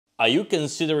Are you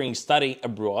considering studying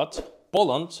abroad?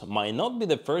 Poland might not be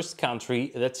the first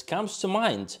country that comes to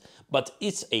mind, but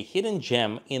it's a hidden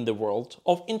gem in the world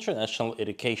of international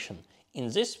education. In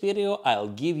this video, I'll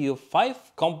give you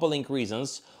 5 compelling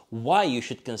reasons why you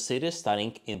should consider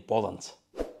studying in Poland.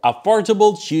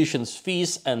 Affordable tuition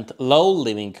fees and low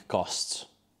living costs.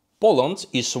 Poland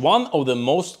is one of the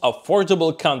most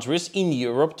affordable countries in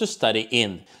Europe to study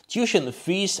in. Tuition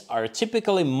fees are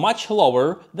typically much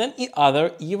lower than in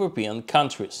other European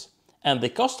countries, and the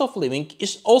cost of living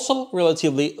is also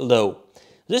relatively low.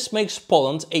 This makes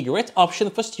Poland a great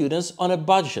option for students on a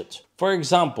budget. For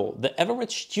example, the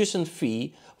average tuition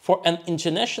fee for an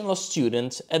international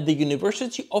student at the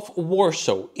University of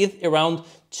Warsaw is around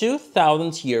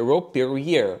 €2,000 per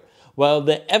year, while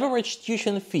the average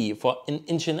tuition fee for an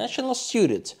international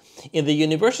student in the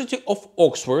University of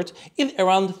Oxford is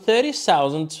around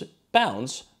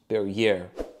 £30,000 per year.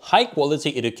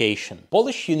 High-quality education.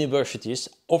 Polish universities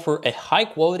offer a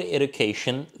high-quality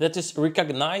education that is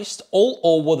recognized all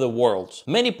over the world.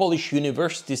 Many Polish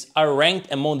universities are ranked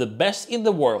among the best in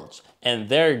the world, and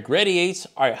their graduates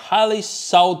are highly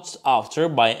sought after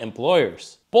by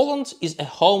employers. Poland is a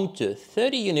home to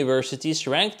 30 universities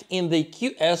ranked in the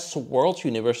QS World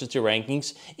University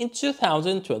Rankings in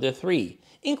 2023,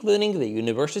 including the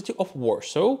University of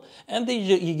Warsaw and the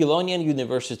Jagiellonian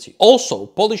University. Also,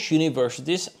 Polish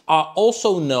universities are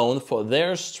also known for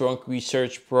their strong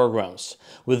research programs,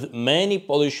 with many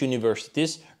Polish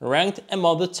universities ranked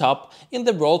among the top in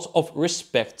the world of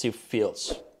respective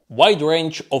fields. Wide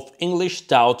range of English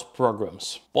taught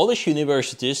programs. Polish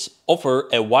universities offer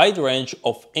a wide range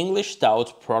of English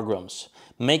taught programs,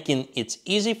 making it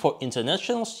easy for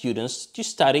international students to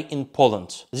study in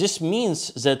Poland. This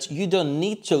means that you don't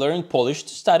need to learn Polish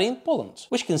to study in Poland,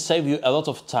 which can save you a lot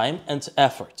of time and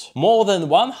effort. More than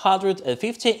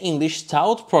 150 English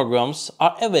taught programs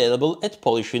are available at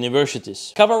Polish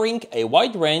universities, covering a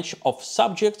wide range of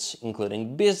subjects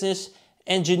including business,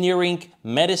 engineering,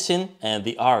 medicine, and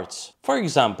the arts. For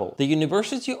example, the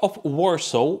University of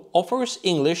Warsaw offers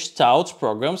English taught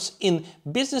programs in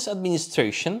business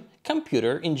administration,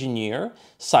 computer engineer,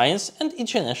 science, and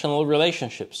international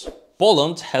relationships.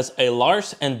 Poland has a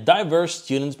large and diverse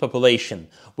student population,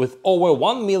 with over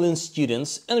 1 million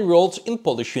students enrolled in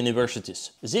Polish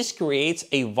universities. This creates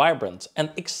a vibrant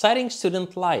and exciting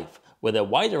student life, with a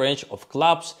wide range of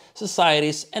clubs,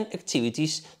 societies, and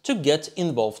activities to get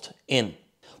involved in.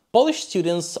 Polish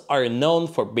students are known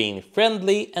for being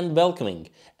friendly and welcoming,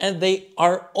 and they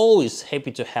are always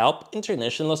happy to help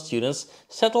international students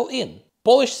settle in.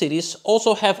 Polish cities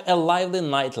also have a lively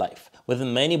nightlife, with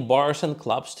many bars and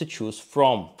clubs to choose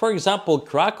from. For example,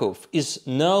 Kraków is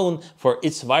known for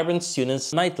its vibrant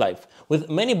students' nightlife, with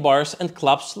many bars and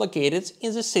clubs located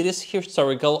in the city's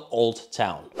historical old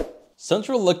town.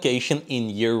 Central location in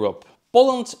Europe.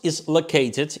 Poland is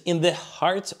located in the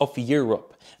heart of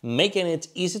Europe, making it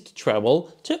easy to travel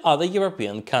to other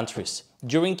European countries,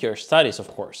 during your studies, of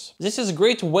course. This is a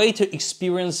great way to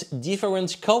experience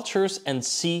different cultures and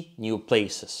see new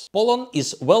places. Poland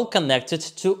is well connected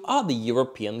to other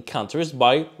European countries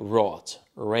by road,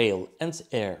 rail, and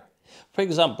air. For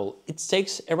example, it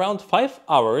takes around 5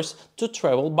 hours to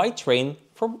travel by train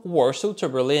from Warsaw to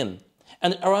Berlin,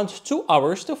 and around 2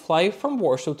 hours to fly from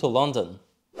Warsaw to London.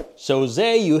 So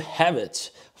there you have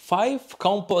it, 5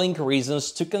 compelling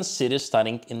reasons to consider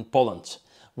studying in Poland.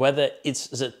 Whether it's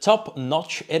the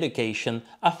top-notch education,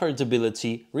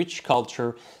 affordability, rich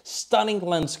culture, stunning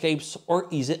landscapes, or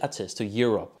easy access to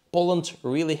Europe, Poland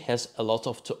really has a lot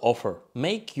to offer.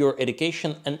 Make your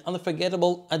education an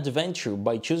unforgettable adventure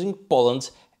by choosing Poland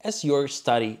as your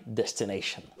study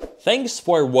destination. Thanks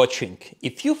for watching.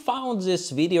 If you found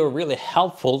this video really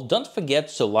helpful, don't forget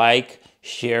to like,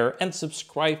 share, and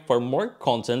subscribe for more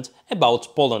content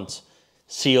about Poland.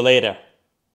 See you later.